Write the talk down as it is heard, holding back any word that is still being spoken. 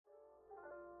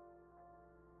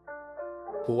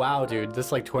Wow, dude,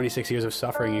 that's like 26 years of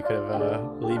suffering you could have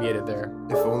alleviated there.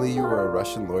 If only you were a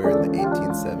Russian lawyer in the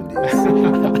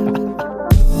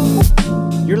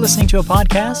 1870s. You're listening to a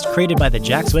podcast created by the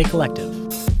Jack's Way Collective.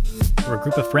 We're a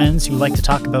group of friends who like to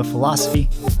talk about philosophy,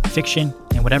 fiction,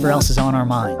 and whatever else is on our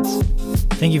minds.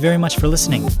 Thank you very much for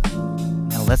listening.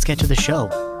 Now let's get to the show.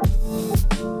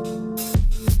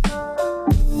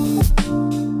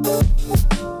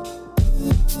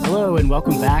 Hello, and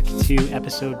welcome back to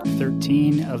episode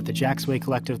 13 of the Jack's Way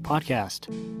Collective podcast.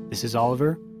 This is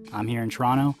Oliver. I'm here in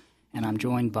Toronto, and I'm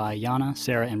joined by Yana,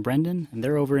 Sarah, and Brendan, and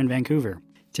they're over in Vancouver.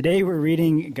 Today we're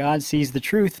reading God Sees the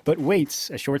Truth But Waits,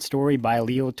 a short story by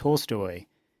Leo Tolstoy.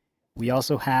 We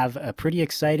also have a pretty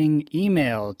exciting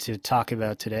email to talk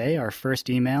about today, our first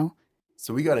email.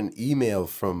 So we got an email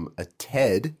from a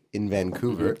Ted in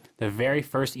Vancouver. The very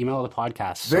first email of the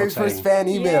podcast. Very first fan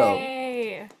email.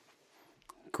 Yay!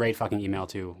 Great fucking email,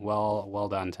 too. Well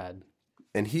done, Ted.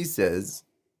 And he says,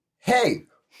 "Hey,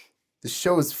 the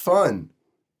show is fun.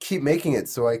 Keep making it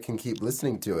so I can keep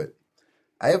listening to it.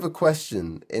 I have a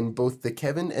question. In both the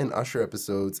Kevin and Usher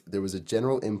episodes, there was a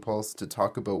general impulse to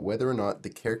talk about whether or not the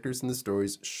characters in the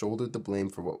stories shouldered the blame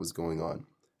for what was going on.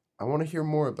 I want to hear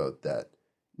more about that.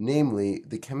 Namely,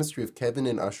 the chemistry of Kevin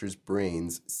and Usher's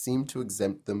brains seemed to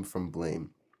exempt them from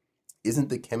blame. Isn't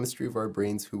the chemistry of our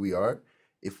brains who we are?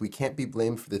 If we can't be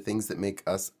blamed for the things that make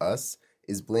us us,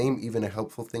 is blame even a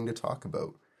helpful thing to talk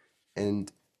about?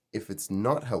 And if it's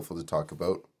not helpful to talk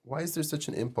about, why is there such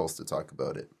an impulse to talk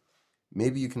about it?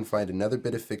 Maybe you can find another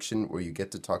bit of fiction where you get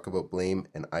to talk about blame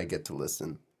and I get to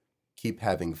listen. Keep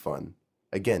having fun."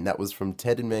 Again, that was from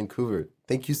Ted in Vancouver.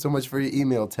 Thank you so much for your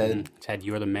email, Ted. Ted,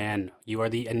 you are the man. You are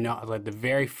the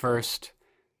very first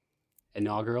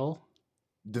inaugural.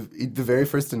 The very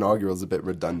first inaugural is a bit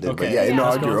redundant, but Okay. yeah, Yeah,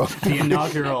 inaugural. The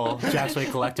inaugural Jack's Way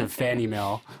Collective fan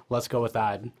email. Let's go with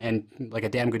that. And like a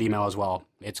damn good email as well.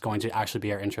 It's going to actually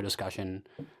be our intro discussion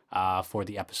for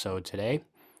the episode today.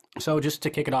 So just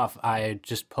to kick it off, I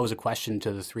just pose a question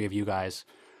to the three of you guys.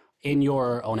 In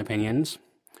your own opinions,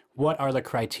 what are the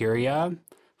criteria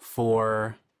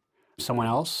for someone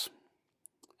else,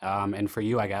 and for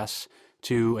you, I guess,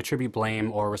 to attribute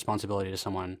blame or responsibility to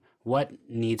someone? What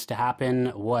needs to happen?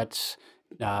 What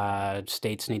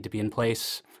states need to be in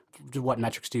place? What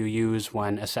metrics do you use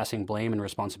when assessing blame and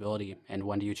responsibility? And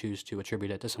when do you choose to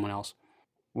attribute it to someone else?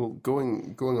 Well,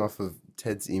 going off of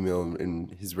Ted's email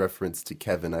and his reference to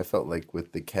Kevin, I felt like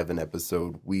with the Kevin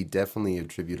episode, we definitely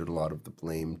attributed a lot of the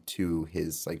blame to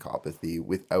his psychopathy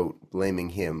without blaming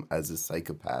him as a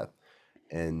psychopath.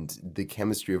 And the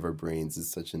chemistry of our brains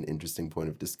is such an interesting point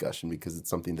of discussion because it's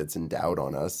something that's endowed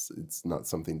on us. It's not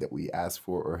something that we ask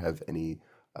for or have any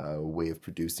way of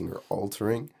producing or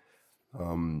altering.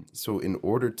 So in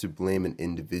order to blame an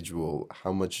individual,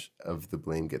 how much of the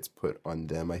blame gets put on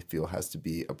them, I feel has to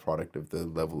be a product of the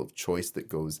level of choice that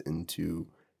goes into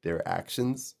their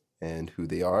actions and who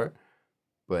they are.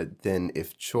 But then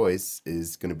if choice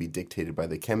is going to be dictated by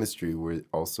the chemistry, we're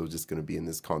also just going to be in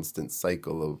this constant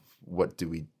cycle of what do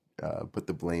we put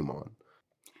the blame on.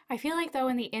 I feel like, though,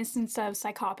 in the instance of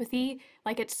psychopathy,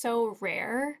 like, it's so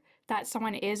rare that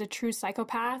someone is a true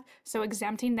psychopath, so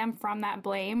exempting them from that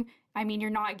blame, I mean, you're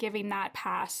not giving that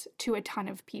pass to a ton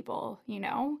of people, you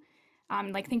know?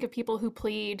 Like, think of people who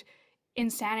plead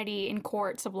insanity in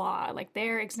courts of law, like,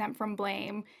 they're exempt from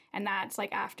blame, and that's,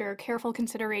 like, after careful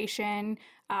consideration,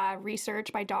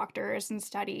 research by doctors and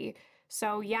study.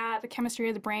 So, yeah, the chemistry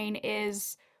of the brain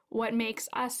is what makes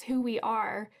us who we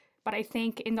are, but I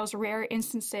think in those rare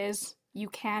instances, you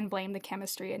can blame the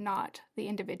chemistry and not the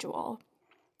individual.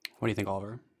 What do you think,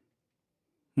 Oliver?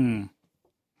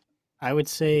 I would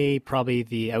say probably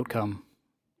the outcome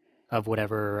of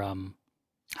whatever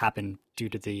happened due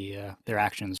to their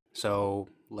actions. So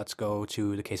let's go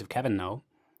to the case of Kevin, though.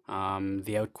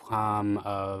 The outcome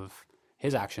of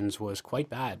his actions was quite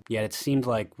bad. Yet it seemed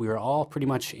like we were all pretty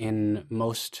much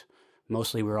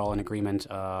mostly we were all in agreement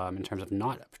in terms of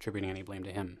not attributing any blame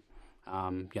to him.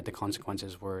 Yet the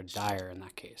consequences were dire in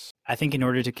that case. I think in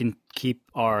order to keep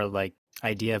our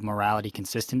idea of morality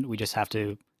consistent, we just have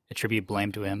to attribute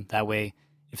blame to him. That way,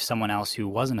 if someone else who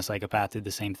wasn't a psychopath did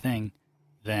the same thing,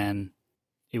 then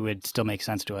it would still make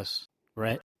sense to us,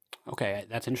 right? Okay,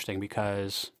 that's interesting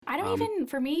because I don't even,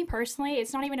 for me personally,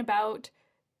 it's not even about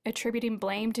attributing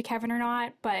blame to Kevin or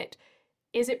not, but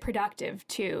is it productive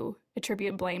to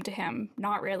attribute blame to him?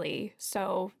 Not really.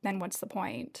 So then what's the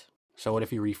point? So what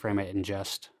if you reframe it in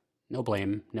just no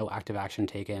blame, no active action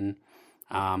taken?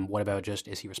 What about just,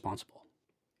 is he responsible?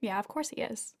 Yeah, of course he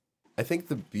is. I think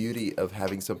the beauty of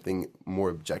having something more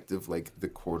objective like the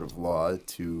court of law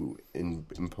to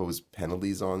impose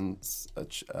penalties on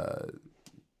such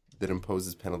that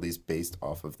imposes penalties based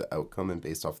off of the outcome and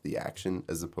based off the action,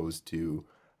 as opposed to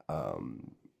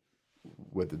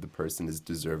whether the person is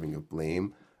deserving of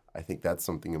blame. I think that's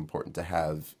something important to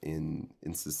have in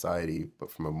society.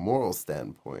 But from a moral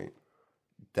standpoint,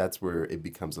 that's where it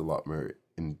becomes a lot more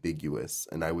ambiguous.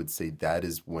 And I would say that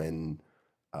is when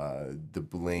the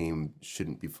blame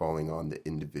shouldn't be falling on the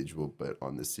individual, but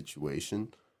on the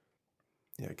situation.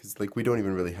 Yeah, because like we don't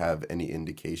even really have any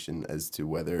indication as to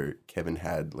whether Kevin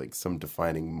had like some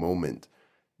defining moment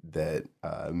that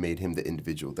made him the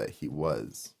individual that he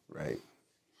was, right?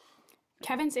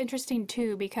 Kevin's interesting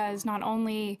too, because not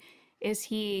only is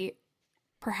he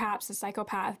perhaps a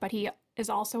psychopath, but he is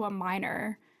also a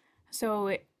minor.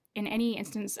 So in any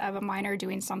instance of a minor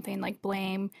doing something, like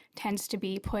blame tends to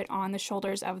be put on the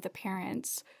shoulders of the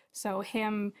parents. So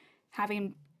him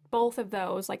having both of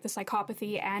those, like the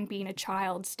psychopathy and being a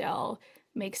child still,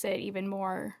 makes it even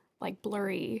more like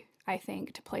blurry, I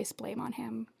think, to place blame on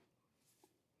him.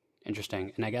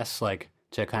 Interesting. And I guess like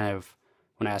to kind of,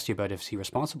 when I asked you about if he's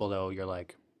responsible though, you're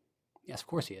like, yes, of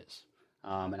course he is.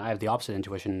 And I have the opposite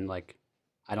intuition, like,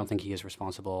 I don't think he is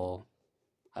responsible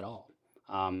at all.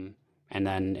 And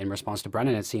then in response to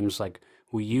Brendan, it seems like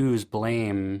we use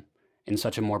blame in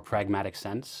such a more pragmatic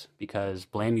sense, because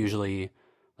blame usually,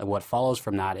 like what follows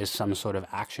from that is some sort of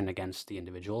action against the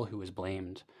individual who is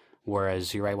blamed.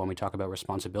 Whereas you're right, when we talk about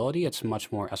responsibility, it's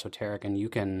much more esoteric, and you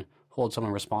can hold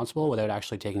someone responsible without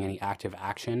actually taking any active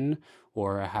action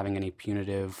or having any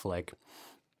punitive like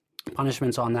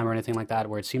punishments on them or anything like that,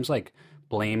 where it seems like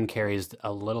blame carries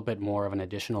a little bit more of an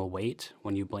additional weight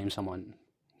when you blame someone.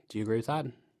 Do you agree with that?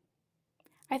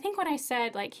 I think when I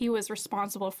said like he was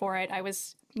responsible for it, I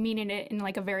was meaning it in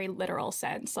like a very literal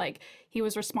sense. Like he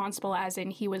was responsible as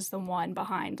in he was the one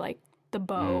behind like the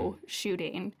bow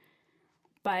shooting.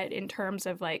 But in terms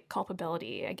of like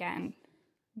culpability, again,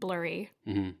 blurry.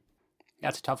 Mm-hmm. Yeah,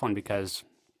 it's a tough one because,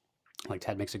 like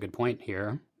Ted makes a good point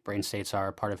here, brain states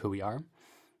are part of who we are.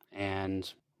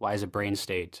 And why is a brain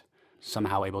state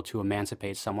somehow able to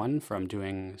emancipate someone from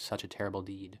doing such a terrible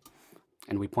deed?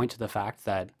 And we point to the fact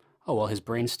that, oh, well, his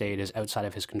brain state is outside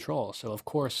of his control. So, of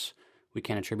course, we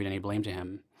can't attribute any blame to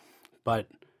him. But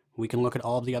we can look at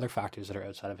all of the other factors that are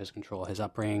outside of his control: his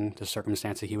upbringing, the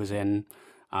circumstance that he was in,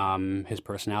 his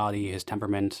personality, his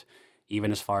temperament,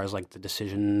 even as far as like the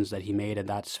decisions that he made at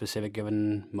that specific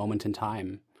given moment in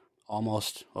time.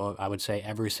 Almost, or I would say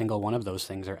every single one of those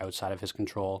things are outside of his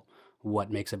control.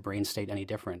 What makes a brain state any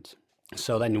different?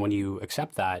 So then when you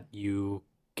accept that, you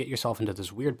get yourself into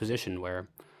this weird position where,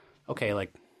 okay,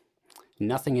 like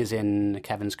nothing is in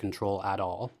Kevin's control at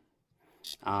all.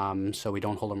 So we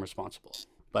don't hold him responsible.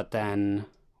 But then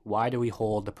why do we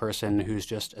hold the person who's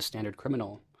just a standard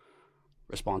criminal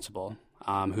responsible,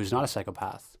 who's not a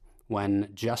psychopath, when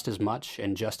just as much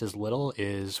and just as little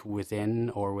is within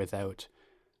or without,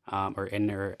 or in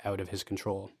or out of his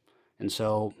control? And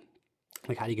so,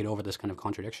 like, how do you get over this kind of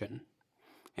contradiction?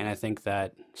 And I think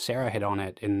that Sarah hit on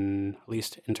it, in at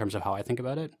least in terms of how I think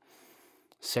about it.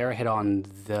 Sarah hit on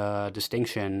the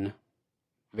distinction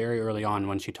very early on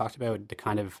when she talked about the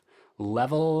kind of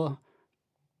level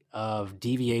of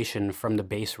deviation from the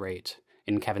base rate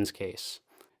in Kevin's case.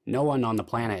 No one on the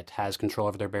planet has control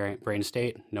over their brain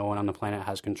state. No one on the planet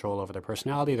has control over their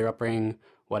personality, their upbringing,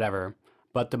 whatever.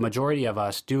 But the majority of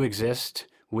us do exist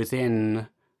within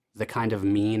the kind of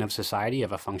mean of society,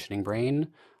 of a functioning brain,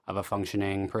 of a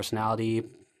functioning personality,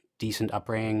 decent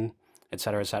upbringing, et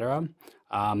cetera,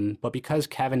 but because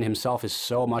Kevin himself is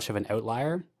so much of an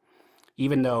outlier,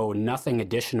 even though nothing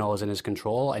additional is in his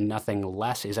control and nothing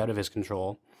less is out of his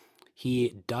control,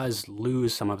 he does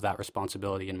lose some of that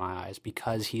responsibility in my eyes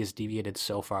because he has deviated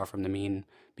so far from the mean,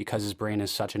 because his brain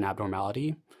is such an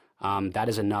abnormality. That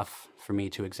is enough for me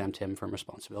to exempt him from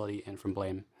responsibility and from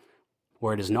blame.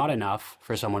 Where it is not enough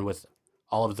for someone with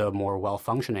all of the more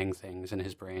well-functioning things in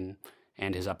his brain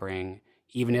and his upbringing,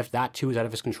 even if that too is out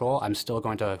of his control, I'm still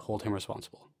going to hold him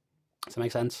responsible. Does that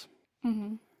make sense?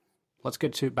 Mm-hmm. Let's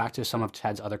get back to some of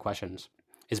Ted's other questions.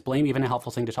 Is blame even a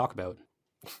helpful thing to talk about?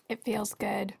 It feels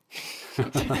good.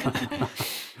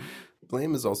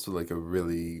 Blame is also like a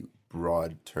really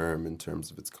broad term in terms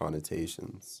of its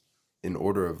connotations. In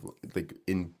order of like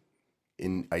in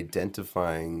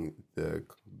identifying the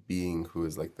being who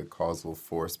is like the causal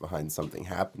force behind something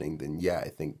happening, then yeah, I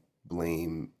think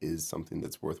blame is something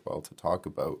that's worthwhile to talk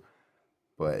about.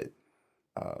 But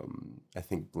I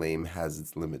think blame has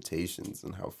its limitations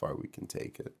and how far we can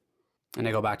take it. And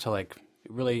I go back to like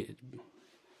really,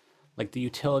 like the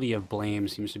utility of blame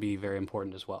seems to be very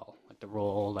important as well. Like the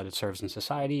role that it serves in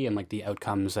society and like the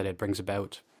outcomes that it brings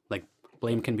about. Like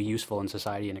blame can be useful in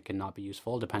society and it can not be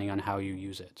useful depending on how you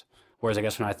use it. Whereas I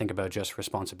guess when I think about just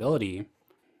responsibility,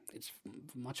 it's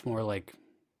much more like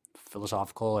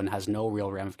philosophical and has no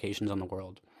real ramifications on the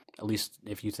world. At least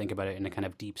if you think about it in a kind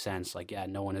of deep sense, like, yeah,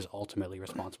 no one is ultimately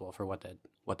responsible for what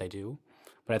they do.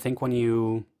 But I think when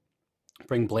you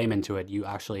bring blame into it, you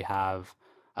actually have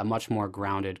a much more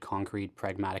grounded, concrete,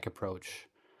 pragmatic approach,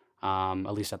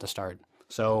 at least at the start.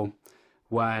 So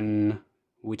when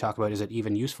we talk about, is it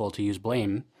even useful to use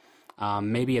blame?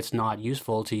 Maybe it's not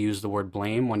useful to use the word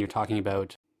blame when you're talking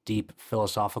about deep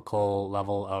philosophical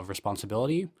level of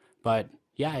responsibility, but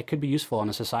yeah, it could be useful in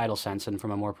a societal sense and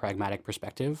from a more pragmatic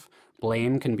perspective.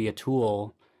 Blame can be a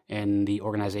tool in the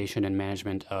organization and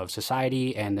management of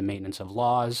society and the maintenance of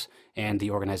laws and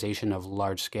the organization of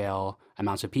large-scale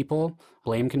amounts of people.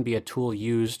 Blame can be a tool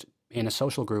used in a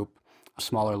social group,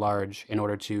 small or large, in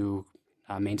order to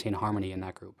maintain harmony in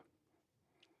that group.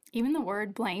 Even the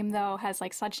word blame, though, has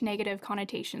like such negative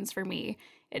connotations for me.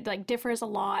 It like differs a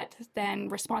lot than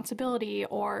responsibility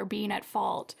or being at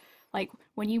fault. Like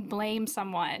when you blame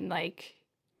someone, like,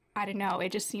 I don't know,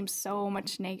 it just seems so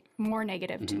much more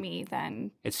negative to me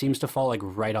than... It seems to fall like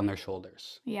right on their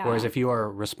shoulders. Yeah. Whereas if you are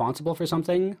responsible for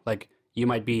something, like you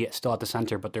might be still at the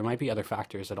center, but there might be other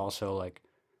factors that also like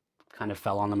kind of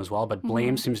fell on them as well. But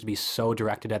blame seems to be so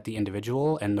directed at the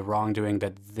individual and the wrongdoing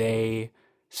that they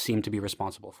seem to be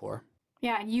responsible for.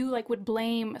 Yeah, you like would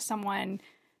blame someone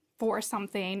for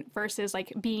something versus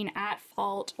like being at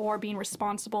fault or being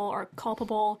responsible or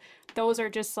culpable. Those are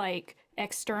just like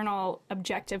external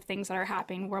objective things that are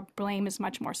happening, where blame is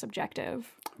much more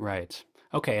subjective. Right.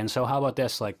 Okay, and so how about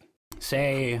this? Like,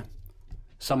 say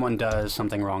someone does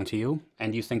something wrong to you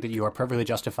and you think that you are perfectly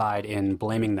justified in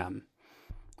blaming them.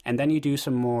 And then you do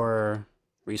some more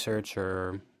research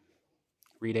or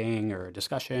reading or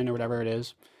discussion or whatever it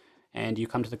is, and you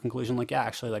come to the conclusion like, yeah,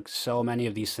 actually, like so many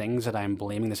of these things that I'm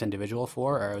blaming this individual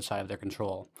for are outside of their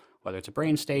control, whether it's a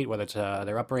brain state, whether it's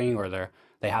their upbringing, or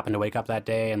they happen to wake up that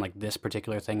day and like this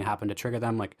particular thing happened to trigger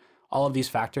them. Like all of these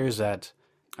factors that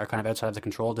are kind of outside of the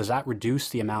control, does that reduce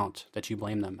the amount that you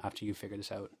blame them after you figure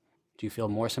this out? Do you feel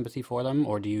more sympathy for them,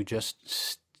 or do you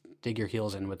just dig your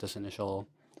heels in with this initial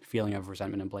feeling of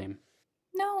resentment and blame?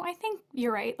 No, I think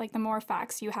you're right. Like the more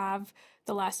facts you have,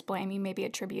 the less blame you maybe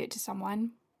attribute to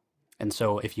someone. And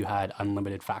so if you had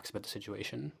unlimited facts about the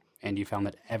situation and you found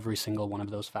that every single one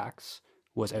of those facts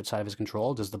was outside of his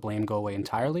control, does the blame go away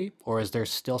entirely, or is there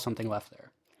still something left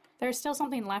there? There's still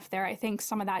something left there. I think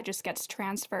some of that just gets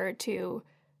transferred to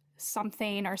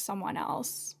something or someone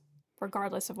else,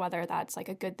 regardless of whether that's like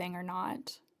a good thing or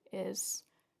not, is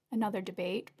another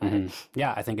debate. But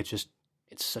Yeah, I think it's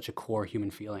such a core human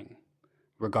feeling.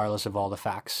 Regardless of all the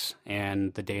facts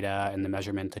and the data and the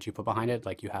measurement that you put behind it,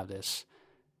 like you have this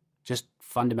just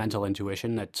fundamental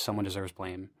intuition that someone deserves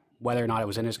blame, whether or not it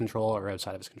was in his control or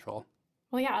outside of his control.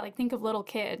 well, yeah, like think of little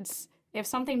kids. If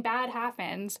something bad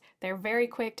happens, they're very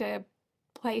quick to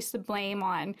place the blame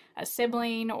on a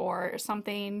sibling or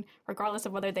something, regardless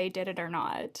of whether they did it or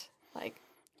not. Like,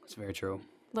 That's very true.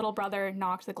 little brother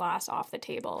knocked the glass off the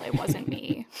table. It wasn't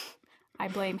me. I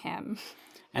blame him.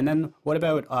 And then what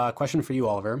about a question for you,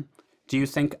 Oliver? Do you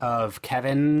think of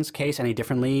Kevin's case any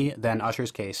differently than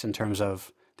Usher's case in terms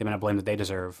of the amount of blame that they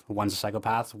deserve? One's a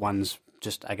psychopath, one's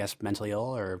just, I guess, mentally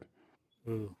ill, or...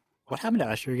 Ooh. What happened to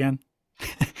Usher again?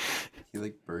 He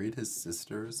like buried his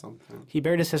sister or something. He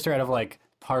buried his sister out of like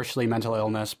partially mental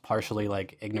illness, partially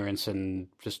like ignorance and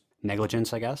just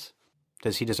negligence, I guess.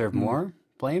 Does he deserve more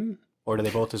blame? Or do they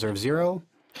both deserve zero?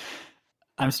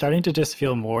 I'm starting to just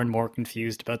feel more and more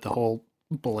confused about the whole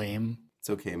blame It's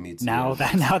okay, me too. now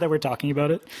that we're talking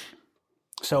about it.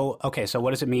 So, okay, so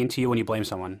what does it mean to you when you blame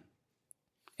someone?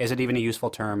 Is it even a useful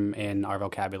term in our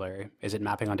vocabulary? Is it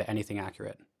mapping onto anything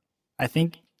accurate? I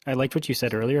think I liked what you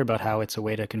said earlier about how it's a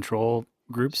way to control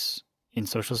groups in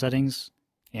social settings,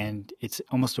 and it's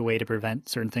almost a way to prevent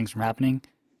certain things from happening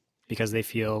because they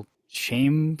feel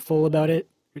shameful about it.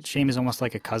 Shame is almost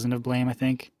like a cousin of blame, I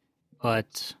think.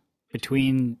 But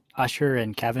between Usher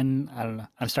and Kevin, I don't know.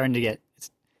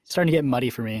 It's starting to get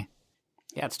muddy for me.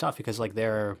 Yeah, it's tough because like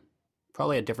they're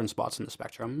probably at different spots in the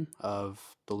spectrum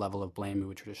of the level of blame we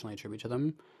would traditionally attribute to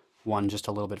them. One just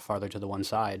a little bit farther to the one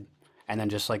side, and then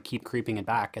just like keep creeping it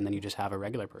back, and then you just have a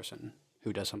regular person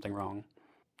who does something wrong.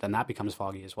 Then that becomes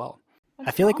foggy as well.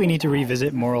 I feel like we need to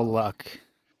revisit moral luck.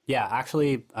 Yeah,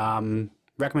 actually,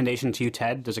 recommendation to you,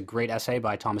 Ted. There's a great essay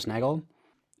by Thomas Nagel.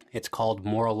 It's called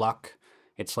Moral Luck.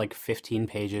 It's like 15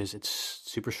 pages. It's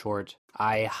super short.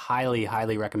 I highly,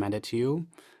 highly recommend it to you.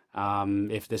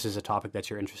 If this is a topic that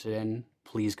you're interested in,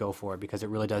 please go for it because it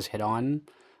really does hit on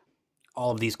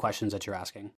all of these questions that you're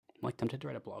asking. I'm like tempted to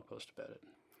write a blog post about it.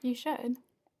 You should.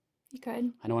 You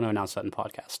could. I don't want to announce that in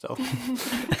podcast still.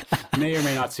 May or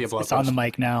may not see a blog It's on post. the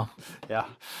mic now. Yeah,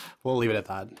 we'll leave it at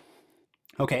that.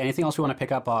 Okay, anything else we want to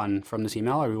pick up on from this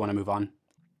email, or we want to move on?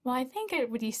 Well, I think it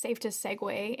would be safe to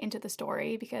segue into the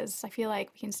story because I feel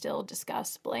like we can still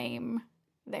discuss blame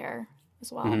there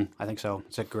as well. Mhm, I think so.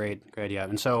 It's a great idea.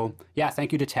 And so, yeah,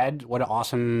 thank you to Ted. What an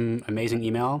awesome, amazing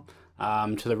email.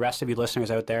 To the rest of you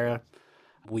listeners out there,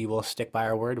 we will stick by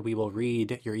our word. We will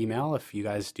read your email if you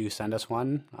guys do send us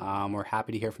one. We're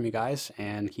happy to hear from you guys,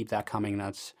 and keep that coming.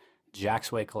 That's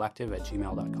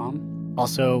jackswaycollective@gmail.com.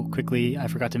 Also, quickly, I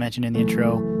forgot to mention in the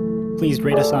intro, please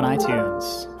rate us on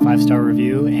iTunes. 5-star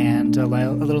review and a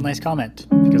little nice comment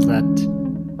because that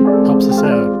helps us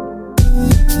out.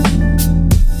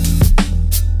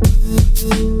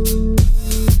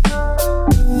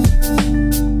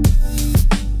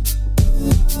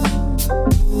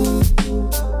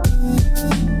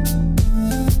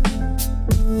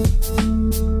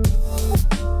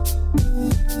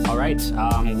 All right,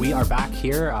 we are back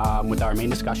here with our main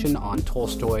discussion on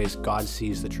Tolstoy's God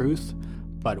Sees the Truth,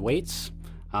 but waits.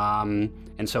 And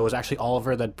so it was actually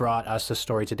Oliver that brought us the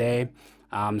story today.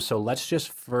 So let's just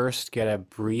first get a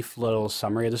brief little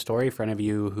summary of the story for any of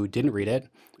you who didn't read it.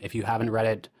 If you haven't read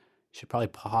it, you should probably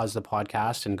pause the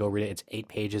podcast and go read it. It's 8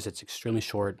 pages. It's extremely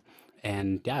short.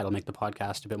 And yeah, it'll make the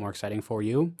podcast a bit more exciting for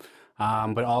you.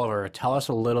 But Oliver, tell us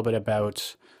a little bit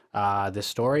about this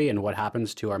story and what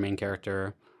happens to our main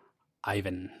character,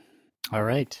 Ivan. All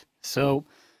right. So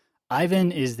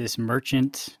Ivan is this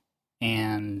merchant,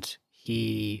 and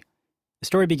the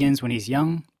story begins when he's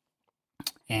young,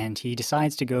 and he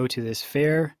decides to go to this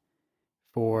fair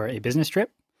for a business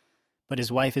trip. But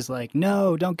his wife is like,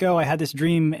 no, don't go. I had this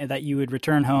dream that you would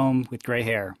return home with gray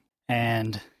hair.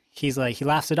 And he's like, he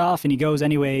laughs it off and he goes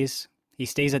anyways. He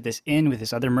stays at this inn with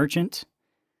this other merchant.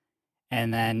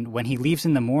 And then when he leaves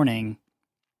in the morning,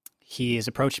 he is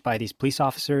approached by these police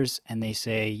officers and they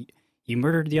say, you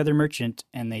murdered the other merchant.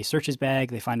 And they search his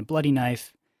bag. They find a bloody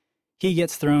knife. He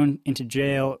gets thrown into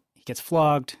jail. He gets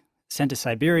flogged, sent to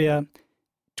Siberia.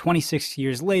 26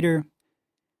 years later,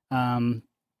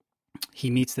 he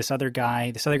meets this other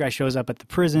guy. This other guy shows up at the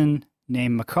prison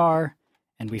named Makar,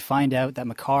 and we find out that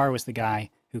Makar was the guy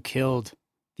who killed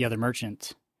the other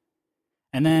merchant.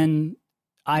 And then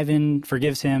Ivan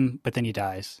forgives him, but then he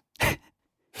dies.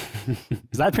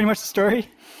 Is that pretty much the story?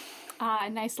 A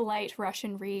nice light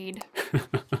Russian read.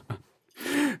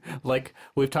 Like,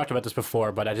 we've talked about this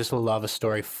before, but I just love a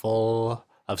story full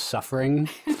of suffering.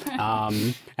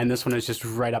 And this one is just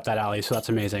right up that alley, so that's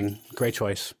amazing. Great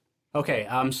choice. Okay,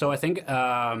 so I think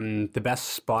the best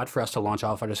spot for us to launch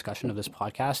off our discussion of this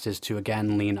podcast is to,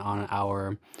 again, lean on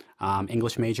our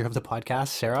English major of the podcast,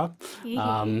 Sarah.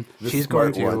 She's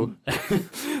going to...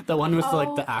 the one with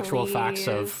like the actual facts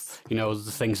of, you know,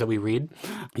 the things that we read.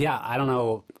 Yeah, I don't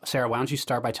know. Sarah, why don't you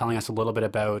start by telling us a little bit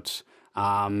about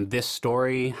this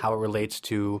story, how it relates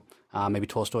to maybe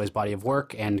Tolstoy's body of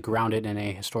work, and ground it in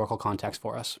a historical context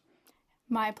for us.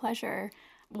 My pleasure.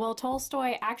 Well,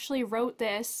 Tolstoy actually wrote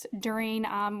this during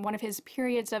one of his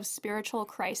periods of spiritual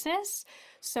crisis.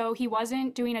 So he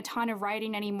wasn't doing a ton of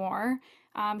writing anymore.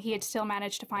 He had still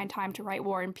managed to find time to write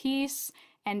War and Peace,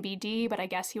 NBD, but I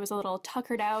guess he was a little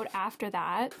tuckered out after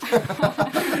that.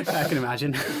 I can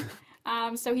imagine.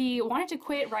 So he wanted to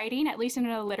quit writing, at least in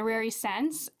a literary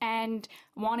sense, and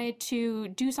wanted to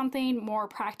do something more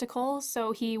practical.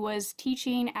 So he was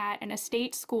teaching at an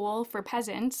estate school for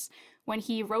peasants when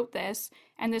he wrote this,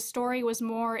 and this story was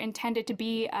more intended to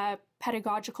be a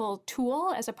pedagogical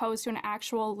tool as opposed to an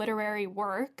actual literary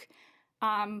work.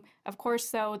 Of course,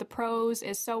 though, the prose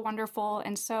is so wonderful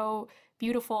and so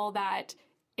beautiful that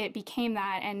it became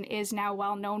that and is now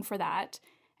well known for that.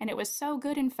 And it was so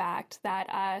good, in fact,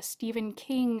 that Stephen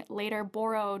King later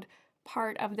borrowed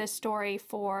part of this story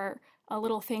for a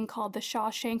little thing called The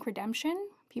Shawshank Redemption.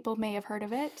 People may have heard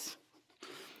of it.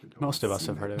 Most of us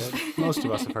have heard of it. Most of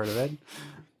us have heard of it.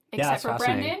 Except for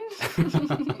Brendan.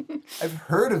 I've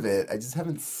heard of it. I just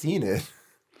haven't seen it.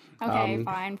 Okay,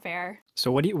 fine, fair.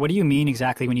 So what do you mean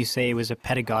exactly when you say it was a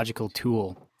pedagogical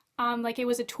tool? Like it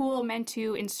was a tool meant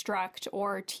to instruct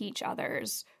or teach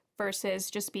others versus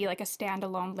just be like a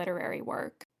standalone literary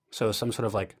work. So some sort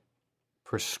of like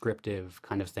prescriptive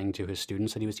kind of thing to his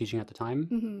students that he was teaching at the time?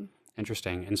 Mm-hmm.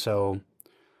 Interesting. And so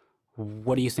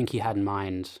what do you think he had in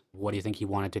mind? What do you think he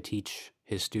wanted to teach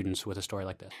his students with a story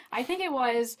like this? I think it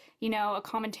was, a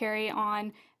commentary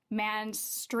on man's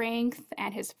strength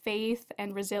and his faith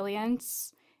and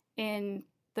resilience in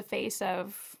the face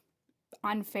of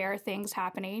unfair things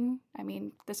happening. I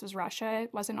mean, this was Russia.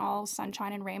 It wasn't all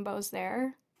sunshine and rainbows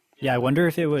there. Yeah, I wonder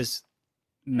if it was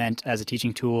meant as a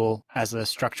teaching tool, as a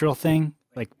structural thing,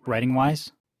 like writing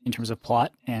wise, in terms of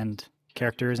plot and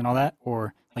characters and all that,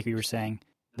 or like we were saying,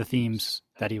 the themes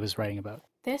that he was writing about?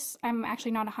 This, I'm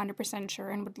actually not 100% sure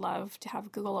and would love to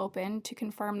have Google open to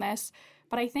confirm this,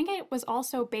 but I think it was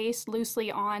also based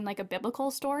loosely on like a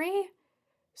biblical story.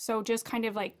 So just kind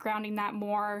of like grounding that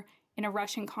more in a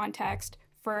Russian context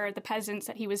for the peasants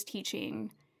that he was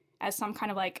teaching as some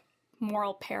kind of like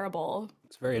moral parable.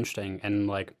 It's very interesting. And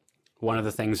like one of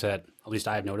the things that at least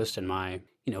I've noticed in my,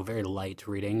 very light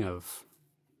reading of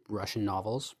Russian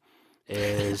novels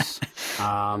is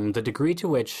the degree to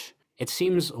which it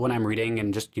seems when I'm reading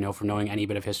and just, from knowing any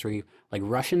bit of history, like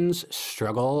Russians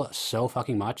struggle so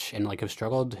fucking much and like have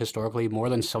struggled historically more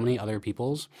than so many other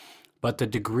peoples. But the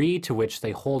degree to which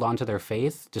they hold on to their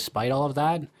faith, despite all of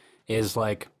that, is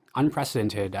like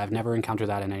unprecedented. I've never encountered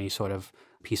that in any sort of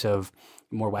piece of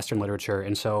more Western literature.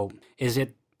 And so is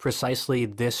it precisely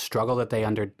this struggle that they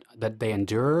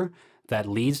endure that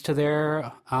leads to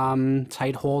their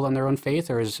tight hold on their own faith,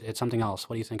 or is it something else?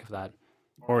 What do you think of that?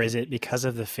 Or is it because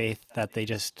of the faith that they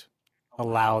just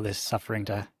allow this suffering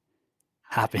to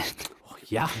happen?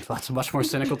 Yeah, that's a much more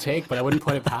cynical take, but I wouldn't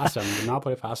put it past them. Would not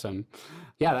put it past them.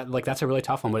 Yeah, that's a really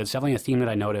tough one, but it's definitely a theme that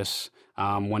I notice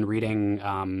when reading,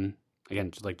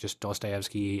 again, like just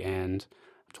Dostoevsky and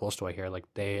Tolstoy here. Like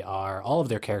all of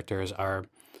their characters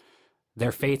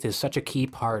their faith is such a key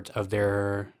part of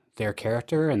their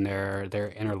character and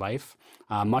their inner life,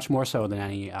 much more so than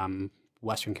any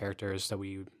Western characters that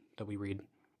we read.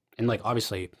 And like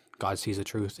obviously, God Sees the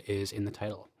Truth is in the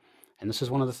title. And this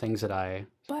is one of the things that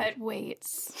But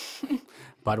waits.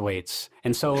 But waits.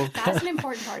 And so... That's an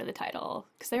important part of the title,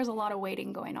 because there's a lot of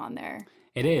waiting going on there.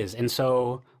 It is. And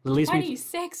so... It leads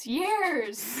 26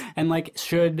 years! And like,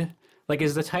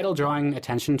 is the title drawing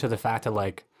attention to the fact that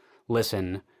like,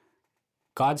 listen,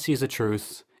 God sees the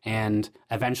truth, and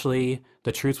eventually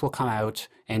the truth will come out,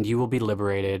 and you will be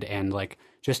liberated, and like,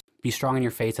 just be strong in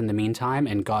your faith in the meantime,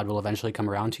 and God will eventually come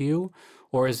around to you?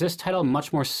 Or is this title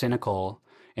much more cynical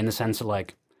in the sense that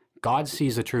like, God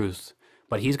sees the truth,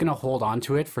 but he's going to hold on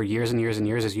to it for years and years and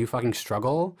years as you fucking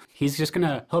struggle?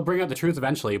 He'll bring out the truth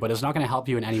eventually, but it's not going to help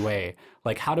you in any way.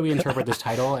 Like, how do we interpret this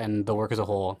title and the work as a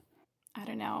whole? I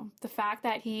don't know. The fact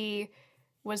that he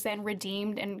was then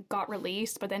redeemed and got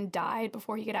released, but then died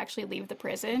before he could actually leave the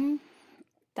prison,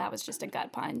 that was just a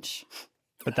gut punch.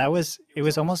 But it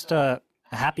was almost a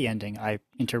happy ending, I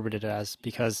interpreted it as,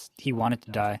 because he wanted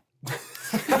to die.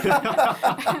 He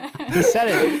said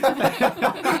it.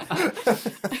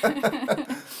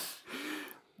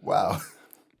 Wow.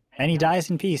 And he dies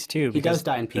in peace, too. He does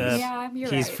die in peace. Yeah, you're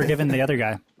He's right. forgiven the other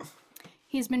guy.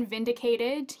 He's been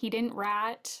vindicated. He didn't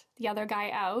rat the other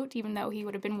guy out, even though he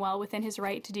would have been well within his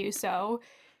right to do so.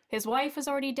 His wife was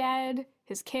already dead.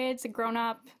 His kids had grown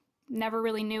up, never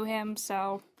really knew him.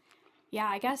 So, yeah,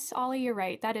 I guess, Ollie, you're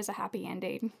right. That is a happy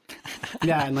ending.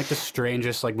 Yeah, in like the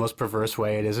strangest, like most perverse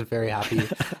way, it isn't very happy.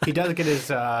 He does get his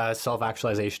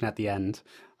self-actualization at the end.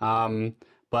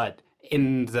 But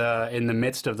in the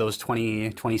midst of those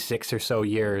 26 or so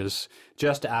years,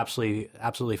 just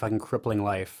absolutely fucking crippling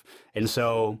life. And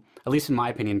so, at least in my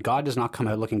opinion, God does not come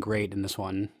out looking great in this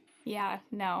one. Yeah,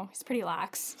 no, he's pretty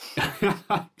lax.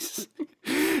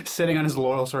 Sitting on his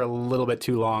laurels for a little bit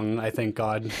too long, I think.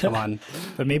 God, come on.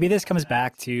 But maybe this comes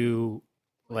back to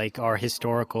like our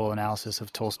historical analysis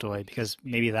of Tolstoy, because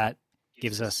maybe that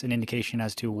gives us an indication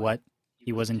as to what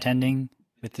he was intending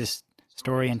with this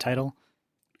story and title.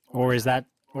 Or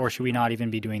should we not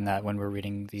even be doing that when we're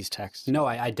reading these texts? No,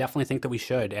 I definitely think that we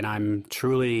should, and I'm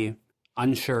truly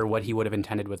unsure what he would have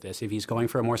intended with this. If he's going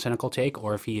for a more cynical take,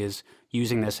 or if he is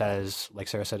using this as, like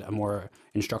Sarah said, a more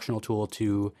instructional tool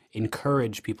to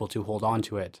encourage people to hold on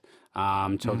to it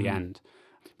till the end.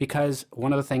 Because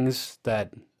one of the things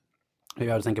that maybe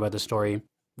I would think about this story,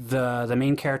 the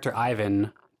main character,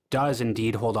 Ivan, does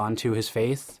indeed hold on to his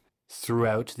faith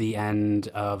throughout the end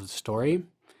of the story.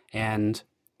 And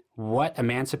what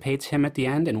emancipates him at the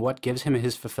end and what gives him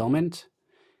his fulfillment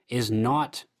is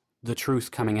not the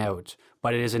truth coming out,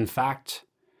 but it is in fact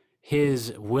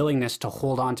his willingness to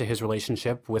hold on to his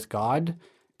relationship with God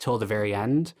till the very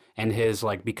end, and his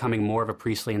like becoming more of a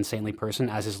priestly and saintly person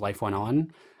as his life went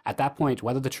on. At that point,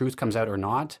 whether the truth comes out or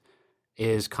not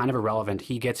is kind of irrelevant.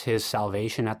 He gets his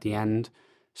salvation at the end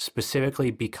specifically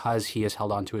because he has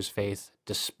held on to his faith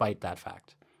despite that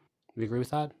fact. Do you agree with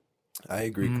that? I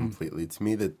agree completely. To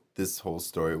me, that this whole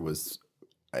story was,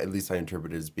 at least I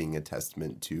interpret it as being a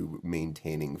testament to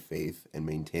maintaining faith and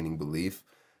maintaining belief,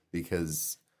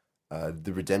 because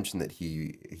the redemption that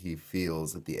he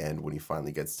feels at the end when he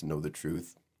finally gets to know the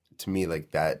truth, to me,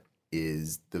 like that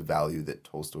is the value that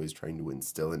Tolstoy is trying to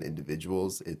instill in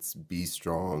individuals. It's be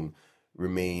strong,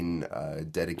 remain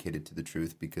dedicated to the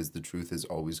truth because the truth is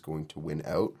always going to win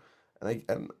out.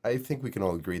 And I think we can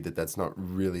all agree that that's not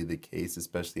really the case,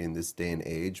 especially in this day and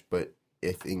age. But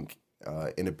I think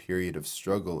in a period of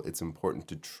struggle, it's important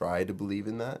to try to believe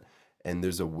in that. And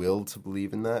there's a will to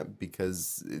believe in that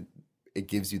because it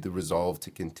gives you the resolve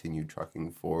to continue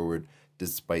trucking forward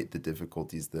despite the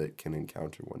difficulties that can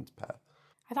encounter one's path.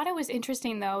 I thought it was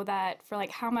interesting, though, that for like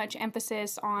how much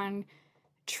emphasis on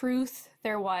truth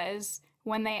there was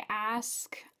when they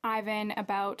ask Ivan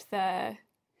about the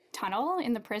tunnel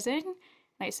in the prison.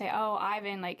 They say, oh,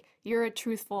 Ivan, like, you're a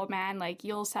truthful man, like,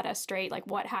 you'll set us straight, like,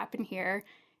 what happened here?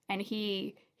 And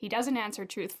he doesn't answer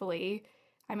truthfully.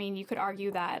 I mean, you could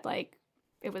argue that, like,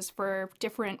 it was for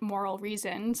different moral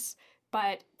reasons,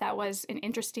 but that was an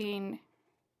interesting,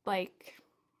 like,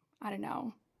 I don't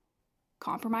know,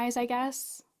 compromise, I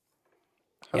guess.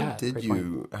 How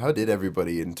did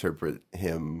everybody interpret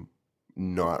him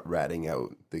not ratting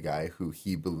out the guy who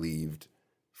he believed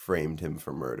framed him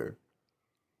for murder?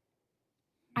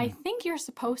 I think you're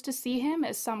supposed to see him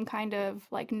as some kind of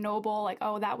like noble, like,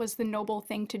 oh, that was the noble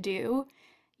thing to do.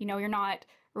 You know, you're not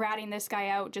ratting this guy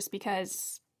out just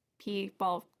because he,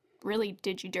 well, really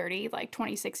did you dirty like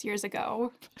 26 years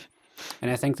ago. And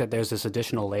I think that there's this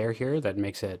additional layer here that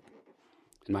makes it,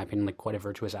 in my opinion, like quite a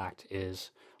virtuous act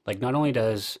is like, not only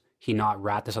does he not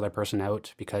rat this other person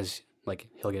out because like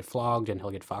he'll get flogged and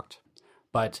he'll get fucked,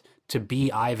 but to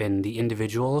be Ivan, the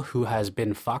individual who has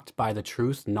been fucked by the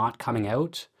truth not coming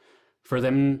out, for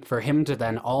him to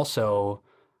then also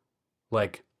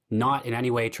like not in any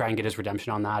way try and get his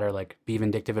redemption on that or like be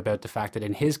vindictive about the fact that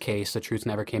in his case the truth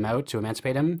never came out to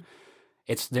emancipate him.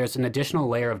 There's an additional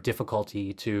layer of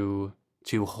difficulty to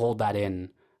hold that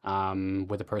in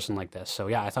with a person like this. So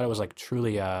yeah, I thought it was like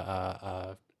truly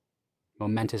a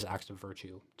momentous act of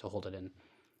virtue to hold it in.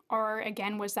 Or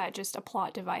again, was that just a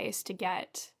plot device to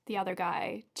get the other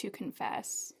guy to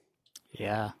confess?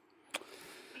 Yeah.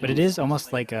 But it is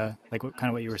almost like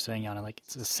what you were saying, Yana, like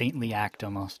it's a saintly act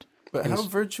almost. But how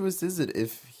virtuous is it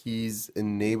if he's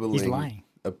enabling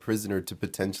a prisoner to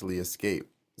potentially escape?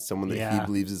 Someone that he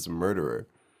believes is a murderer.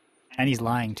 And he's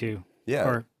lying too.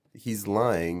 Yeah, he's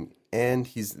lying and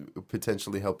he's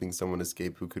potentially helping someone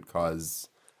escape who could cause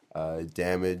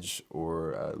damage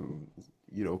or,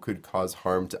 could cause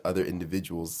harm to other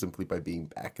individuals simply by being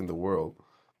back in the world.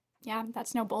 Yeah,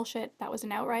 that's no bullshit. That was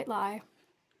an outright lie.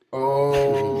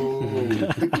 Oh,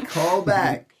 the call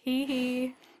back. Hee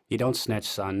hee. You don't snitch,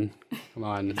 son. Come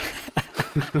on.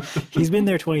 He's been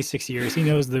there 26 years. He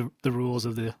knows the rules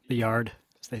of the yard,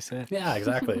 as they say. Yeah,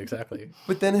 exactly.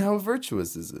 But then how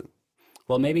virtuous is it?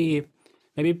 Well, maybe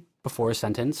before his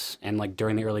sentence and like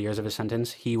during the early years of his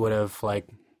sentence, he would have like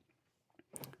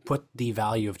put the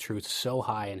value of truth so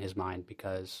high in his mind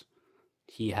because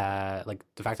he had like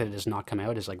the fact that it does not come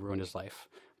out has like ruined his life.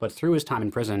 But through his time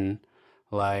in prison,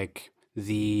 like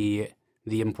the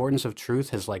importance of truth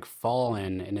has like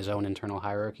fallen in his own internal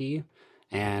hierarchy,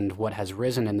 and what has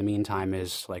risen in the meantime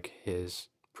is like his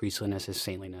priestliness, his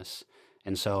saintliness.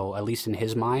 And so at least in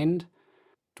his mind,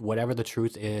 whatever the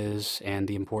truth is and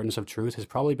the importance of truth has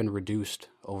probably been reduced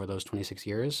over those 26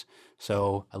 years.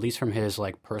 So at least from his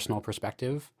like personal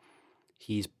perspective,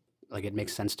 he's like, it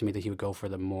makes sense to me that he would go for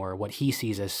the more what he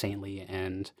sees as saintly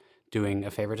and doing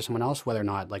a favor to someone else, whether or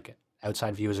not like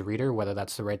outside view as a reader, whether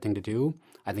that's the right thing to do.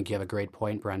 I think you have a great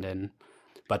point, Brendan.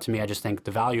 But to me, I just think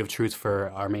the value of truth for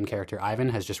our main character, Ivan,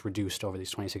 has just reduced over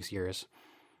these 26 years.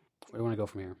 Where do you want to go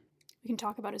from here? We can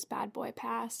talk about his bad boy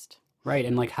past. Right.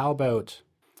 And like, how about,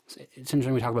 it's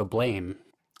interesting we talk about blame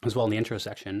as well in the intro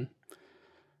section.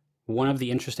 One of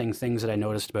the interesting things that I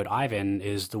noticed about Ivan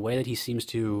is the way that he seems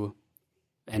to,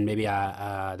 and maybe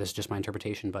this is just my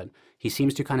interpretation, but he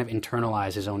seems to kind of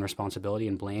internalize his own responsibility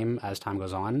and blame as time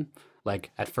goes on.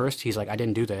 Like at first he's like, I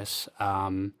didn't do this.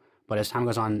 But as time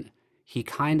goes on, he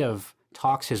kind of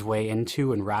talks his way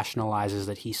into and rationalizes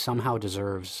that he somehow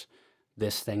deserves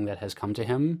this thing that has come to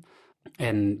him.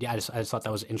 And yeah, I just thought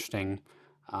that was interesting.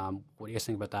 What do you guys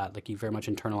think about that? Like, you very much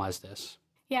internalized this.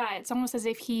 Yeah, it's almost as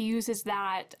if he uses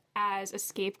that as a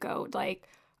scapegoat. Like,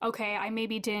 okay, I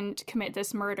maybe didn't commit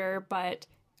this murder, but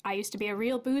I used to be a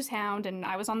real booze hound and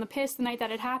I was on the piss the night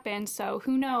that it happened. So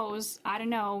who knows? I don't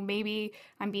know. Maybe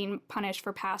I'm being punished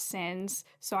for past sins.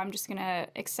 So I'm just going to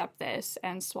accept this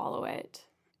and swallow it.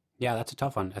 Yeah, that's a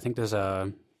tough one. I think there's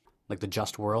the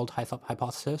just world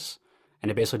hypothesis. And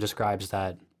it basically describes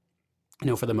that,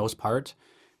 for the most part,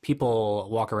 people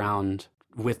walk around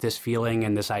with this feeling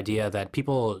and this idea that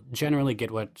people generally get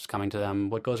what's coming to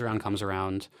them. What goes around comes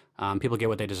around. People get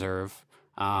what they deserve.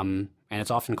 And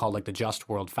it's often called like the just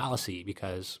world fallacy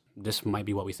because this might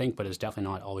be what we think, but it's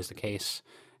definitely not always the case.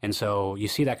 And so you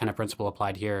see that kind of principle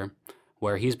applied here,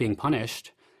 where he's being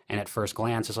punished, and at first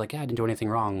glance it's like, yeah, I didn't do anything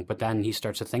wrong. But then he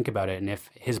starts to think about it, and if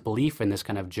his belief in this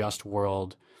kind of just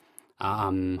world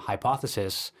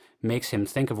hypothesis makes him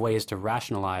think of ways to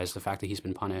rationalize the fact that he's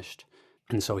been punished.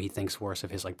 And so he thinks worse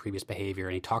of his like previous behavior,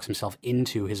 and he talks himself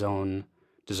into his own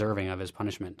deserving of his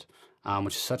punishment,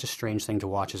 which is such a strange thing to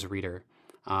watch as a reader,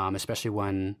 especially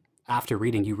when after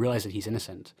reading you realize that he's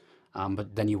innocent.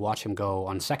 But then you watch him go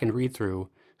on second read through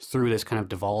this kind of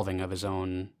devolving of his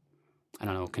own, I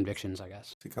don't know, convictions, I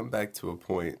guess. To come back to a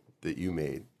point that you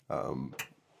made,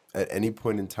 at any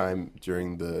point in time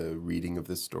during the reading of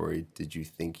this story, did you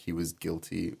think he was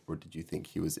guilty or did you think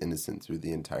he was innocent through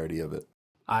the entirety of it?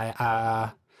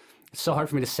 It's so hard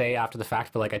for me to say after the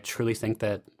fact, but like I truly think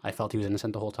that I felt he was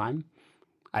innocent the whole time.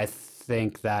 I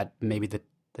think that maybe the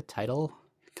title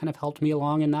kind of helped me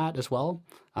along in that as well.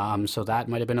 So that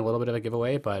might have been a little bit of a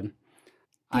giveaway, but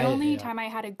the only time I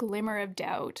had a glimmer of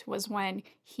doubt was when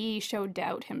he showed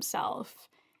doubt himself.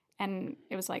 And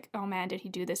it was like, oh man, did he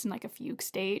do this in like a fugue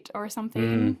state or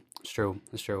something? It's true.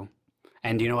 It's true.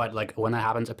 And you know what? Like when that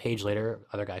happens, a page later,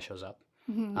 other guy shows up.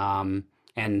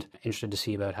 And interested to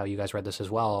see about how you guys read this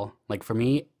as well. Like for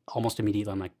me, almost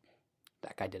immediately, I'm like,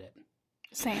 that guy did it.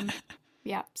 Same.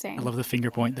 Yeah, same. I love the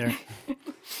finger point there.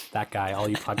 That guy, all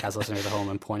you podcast listeners at home,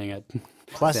 I'm pointing at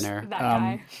Plus, thinner. That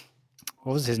guy.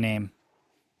 What was his name?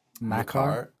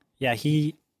 Makar? Yeah,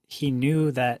 he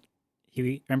knew that.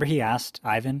 Remember he asked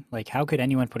Ivan, like, how could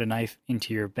anyone put a knife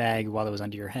into your bag while it was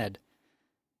under your head?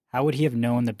 How would he have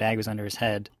known the bag was under his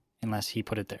head unless he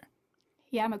put it there?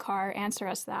 Yeah, Makar, answer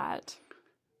us that.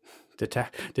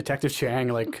 Detective Chang,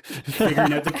 like,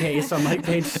 figuring out the case on, like,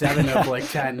 page 7 of, like,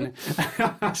 10.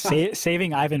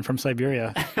 Saving Ivan from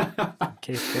Siberia.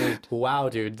 Case closed. Wow,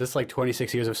 dude. This, like,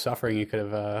 26 years of suffering you could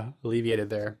have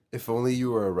alleviated there. If only you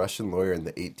were a Russian lawyer in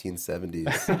the 1870s.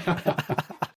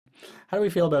 How do we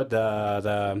feel about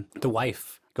the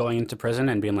wife going into prison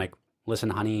and being like, listen,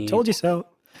 honey. Told you so.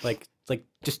 Like,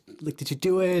 just, like, did you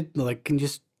do it? Like, can you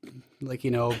just, like,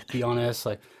 you know, be honest?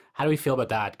 Like, how do we feel about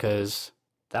that? Because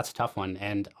that's a tough one.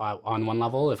 And on one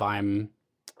level, if I'm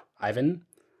Ivan,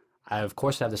 I, of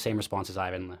course, have the same response as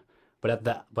Ivan. But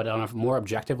on a more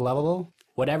objective level,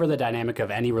 whatever the dynamic of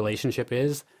any relationship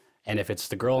is, and if it's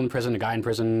the girl in prison, the guy in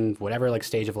prison, whatever, like,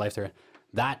 stage of life they're,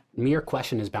 that mere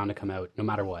question is bound to come out no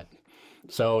matter what.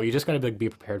 So you just got to be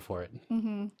prepared for it.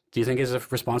 Mm-hmm. Do you think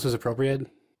his response was appropriate?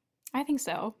 I think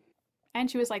so. And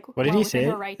she was like, what did he say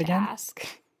her right again? To ask.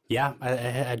 Yeah,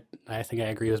 I think I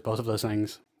agree with both of those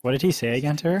things. What did he say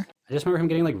again to her? I just remember him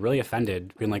getting like really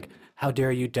offended, being like, how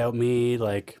dare you doubt me?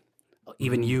 Like,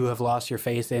 even you have lost your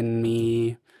faith in me.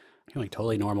 You know, like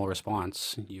totally normal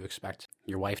response. You expect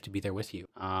your wife to be there with you.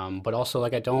 But also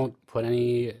like I don't put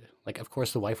any, like of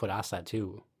course the wife would ask that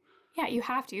too. Yeah, you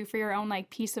have to for your own like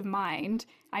peace of mind.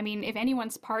 I mean, if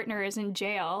anyone's partner is in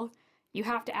jail, you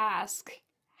have to ask,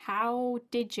 how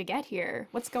did you get here?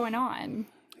 What's going on?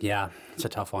 Yeah, it's a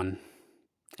tough one.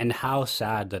 And how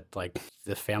sad that like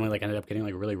the family like ended up getting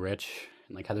like really rich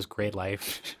and like had this great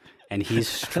life, and he's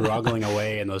struggling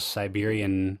away in those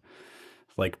Siberian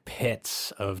like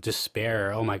pits of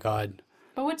despair. Oh my God.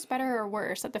 But what's better or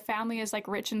worse, that the family is like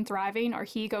rich and thriving, or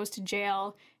he goes to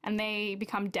jail and they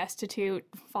become destitute,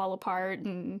 fall apart,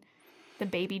 and the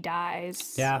baby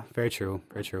dies? Yeah, very true.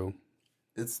 Very true.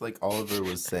 It's like Oliver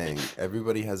was saying,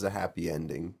 everybody has a happy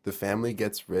ending. The family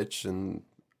gets rich and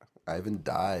Ivan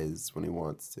dies when he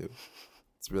wants to.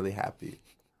 It's really happy.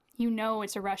 You know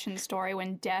it's a Russian story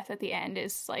when death at the end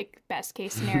is like best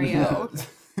case scenario.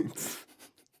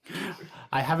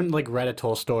 I haven't like read a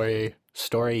Tolstoy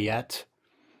story yet,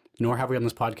 nor have we on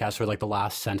this podcast where like the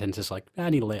last sentence is like, I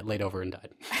need laid over and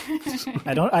died.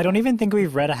 I don't even think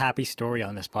we've read a happy story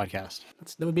on this podcast.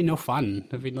 That would be no fun.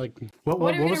 That'd be like, what are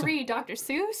we going was to read, Dr.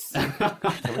 Seuss?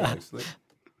 Can we actually?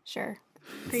 Sure.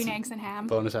 Green eggs and ham.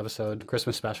 bonus episode,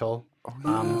 Christmas special.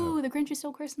 Ooh, The Grinch Who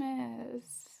Stole Christmas.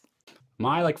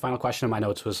 My like final question in my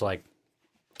notes was like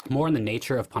more in the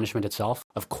nature of punishment itself.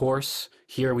 Of course,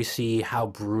 here we see how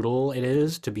brutal it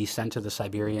is to be sent to the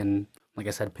Siberian, like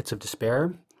I said, pits of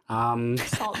despair.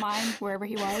 Salt mine, wherever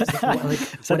he was. Like,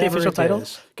 Is that the official title?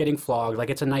 Getting flogged,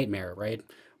 like it's a nightmare, right?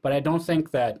 But I don't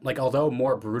think that, like, although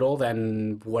more brutal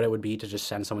than what it would be to just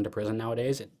send someone to prison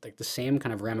nowadays, like the same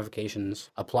kind of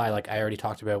ramifications apply. Like I already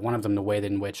talked about, one of them, the way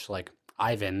in which, like,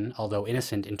 Ivan, although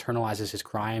innocent, internalizes his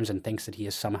crimes and thinks that he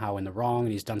is somehow in the wrong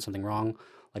and he's done something wrong.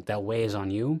 Like that weighs on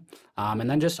you. And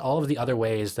then just all of the other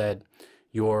ways that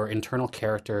your internal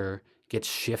character gets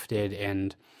shifted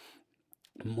and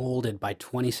molded by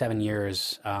 27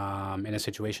 years in a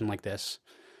situation like this.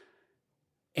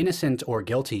 Innocent or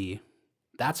guilty,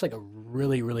 that's like a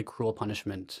really, really cruel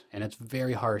punishment, and it's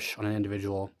very harsh on an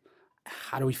individual.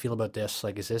 How do we feel about this?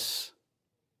 Like, is this,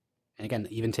 and again,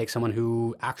 even take someone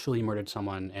who actually murdered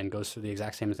someone and goes through the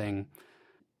exact same thing.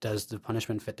 Does the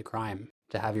punishment fit the crime?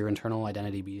 To have your internal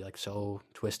identity be like so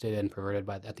twisted and perverted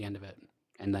at the end of it,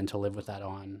 and then to live with that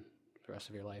on the rest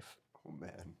of your life. Oh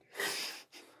man,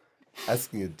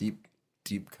 asking a deep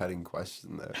cutting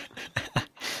question there.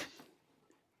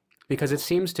 Because it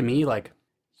seems to me like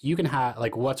you can have,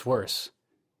 like, what's worse,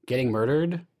 getting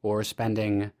murdered or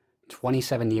spending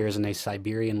 27 years in a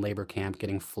Siberian labor camp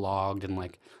getting flogged and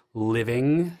like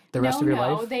living the rest of your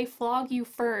life? No, they flog you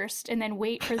first and then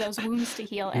wait for those wounds to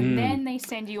heal, and then they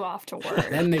send you off to work.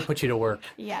 Then they put you to work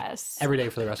Yes. every day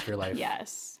for the rest of your life.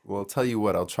 Yes. Well, I'll tell you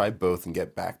what, I'll try both and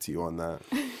get back to you on that.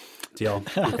 Deal.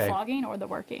 The Okay. flogging or the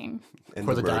working? And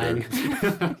For the murder.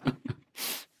 dying.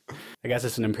 I guess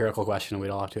it's an empirical question. We'd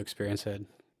all have to experience it.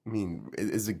 I mean, it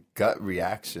is a gut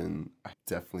reaction. It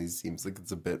definitely seems like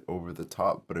it's a bit over the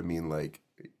top, but I mean, like,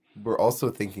 we're also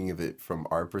thinking of it from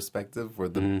our perspective, where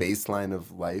the baseline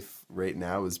of life right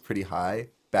now is pretty high.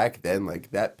 Back then,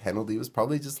 like, that penalty was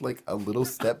probably just like a little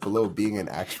step below being an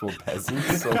actual peasant.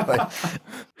 So, like,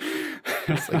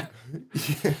 it's like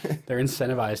They're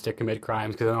incentivized to commit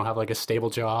crimes because they don't have like a stable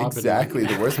job. exactly.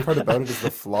 The worst part about it is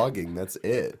the flogging. That's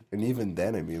it. And even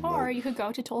then, I mean, Or like, you could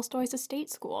go to Tolstoy's estate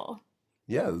school.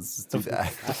 yeah, let's just do that.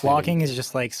 Flogging is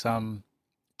just like some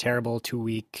terrible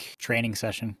 2-week training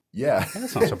session. Yeah.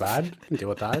 That's not so bad. You can deal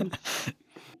with that.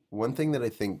 One thing that I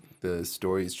think the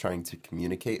story is trying to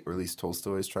communicate, or at least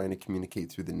Tolstoy is trying to communicate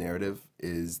through the narrative,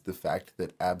 is the fact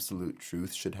that absolute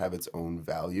truth should have its own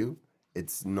value.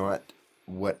 It's not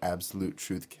what absolute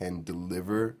truth can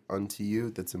deliver unto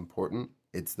you that's important.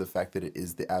 It's the fact that it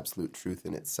is the absolute truth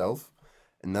in itself.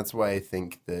 And that's why I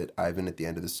think that Ivan at the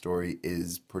end of the story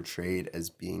is portrayed as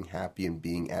being happy and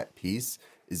being at peace,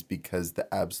 is because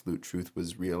the absolute truth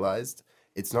was realized.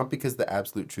 It's not because the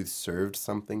absolute truth served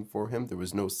something for him. There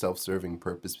was no self-serving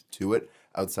purpose to it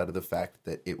outside of the fact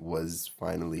that it was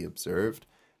finally observed.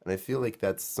 And I feel like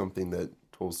that's something that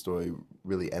Tolstoy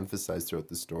really emphasized throughout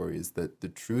the story, is that the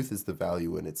truth is the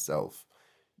value in itself.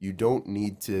 You don't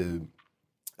need to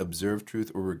observe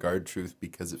truth or regard truth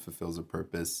because it fulfills a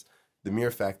purpose. The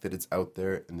mere fact that it's out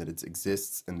there and that it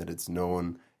exists and that it's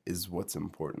known is what's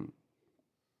important.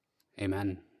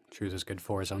 Amen. Truth is good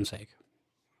for his own sake.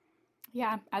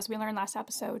 Yeah, as we learned last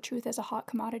episode, truth is a hot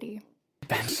commodity.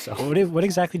 That's so. What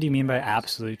exactly do you mean by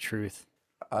absolute truth?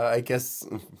 I guess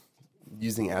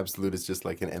using absolute is just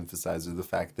like an emphasizer, the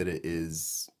fact that it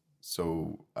is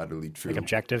so utterly true. Like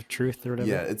objective truth or whatever?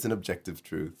 Yeah, it's an objective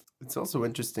truth. It's also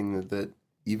interesting that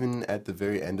even at the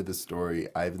very end of the story,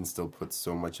 Ivan still puts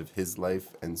so much of his life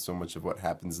and so much of what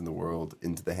happens in the world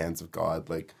into the hands of God.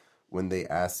 Like when they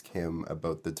ask him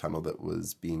about the tunnel that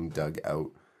was being dug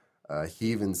out,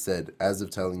 he even said, "As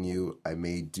of telling you, I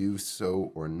may do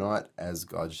so or not, as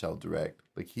God shall direct."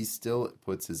 Like he still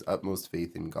puts his utmost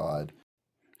faith in God.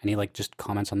 Any like just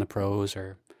comments on the prose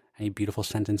or any beautiful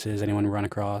sentences anyone run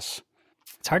across?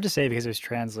 It's hard to say because it was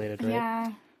translated, right?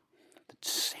 Yeah.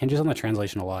 It hinges on the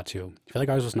translation a lot too. I feel like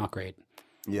ours was not great.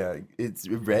 Yeah, it's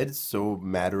read so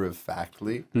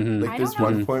matter-of-factly. Mhm. Like I there's don't know.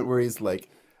 one point where he's like,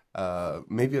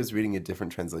 maybe I was reading a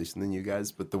different translation than you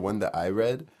guys, but the one that I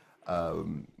read,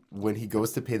 when he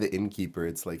goes to pay the innkeeper,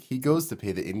 it's like he goes to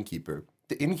pay the innkeeper.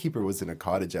 The innkeeper was in a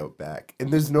cottage out back,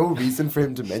 and there's no reason for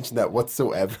him to mention that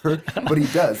whatsoever, but he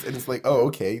does, and it's like, oh,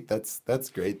 okay, that's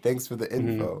great. Thanks for the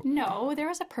info. No, there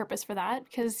was a purpose for that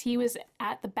because he was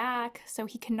at the back, so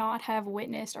he cannot have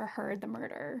witnessed or heard the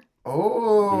murder.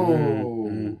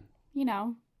 Oh, You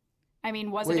know, I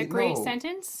mean, was it a Wait, great no.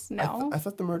 sentence? I, No. I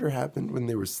thought the murder happened when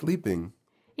they were sleeping.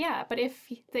 Yeah, but if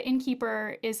the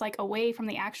innkeeper is like away from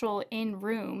the actual inn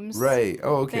rooms, Right.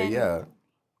 Oh, okay, Then- yeah.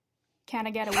 can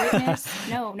I get a witness?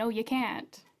 No, you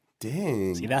can't.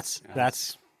 Dang. See, that's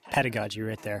pedagogy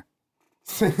right there.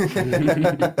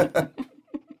 Oh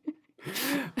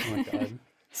my god.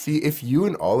 See, if you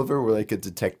and Oliver were like a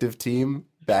detective team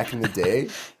back in the day,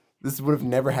 this would have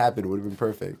never happened. It would have been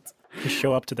perfect. You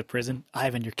show up to the prison.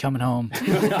 Ivan, you're coming home.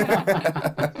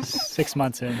 6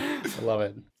 months in. I love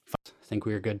it. I think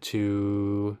we are good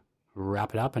to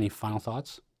wrap it up. Any final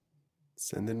thoughts?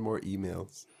 Send in more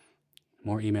emails.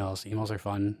 More emails. Emails are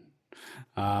fun.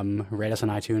 Rate us on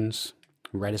iTunes.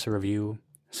 Write us a review.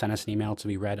 Send us an email to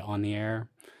be read on the air.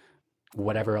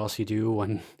 Whatever else you do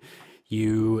when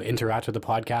you interact with the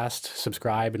podcast,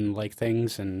 subscribe and like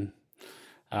things. And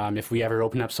if we ever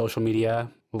open up social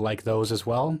media, like those as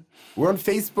well. We're on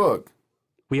Facebook.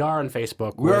 We are on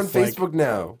Facebook. We're on with, like- Facebook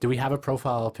now. Do we have a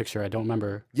profile picture? I don't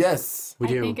remember. Yes. We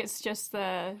do. I think it's just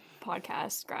the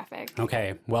podcast graphic.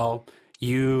 Okay. Well,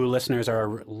 you listeners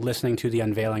are listening to the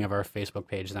unveiling of our Facebook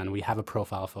page then. We have a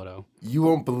profile photo. You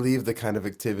won't believe the kind of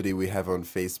activity we have on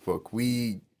Facebook.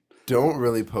 We don't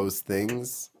really post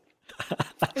things,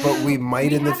 but we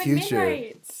might in the having future.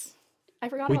 Midnights. I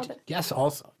forgot about that. Yes,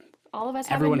 also. All of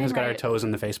us Everyone having has got our Midnight. toes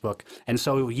in the Facebook. And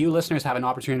so you listeners have an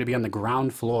opportunity to be on the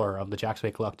ground floor of the Jack's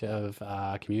Way Collective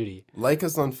community. Like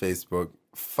us on Facebook,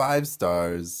 5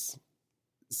 stars,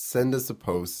 send us a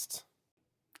post.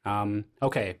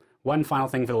 Okay, one final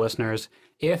thing for the listeners.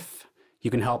 If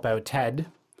you can help out Ted,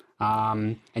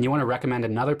 and you want to recommend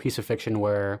another piece of fiction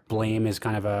where blame is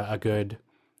kind of a good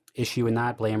issue in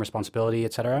that, blame, responsibility,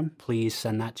 etc., please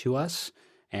send that to us,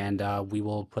 and we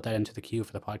will put that into the queue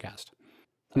for the podcast.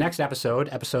 Next episode,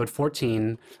 episode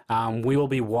 14, we will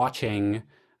be watching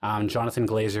Jonathan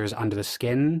Glazer's Under the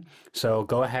Skin. So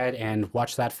go ahead and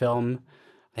watch that film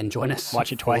and join us.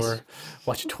 Watch it twice.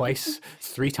 Watch it twice,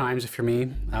 3 times if you're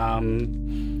me.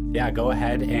 Yeah, go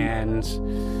ahead and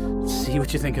see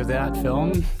what you think of that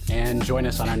film and join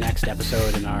us on our next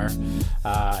episode in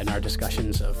our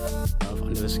discussions of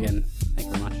Under the Skin.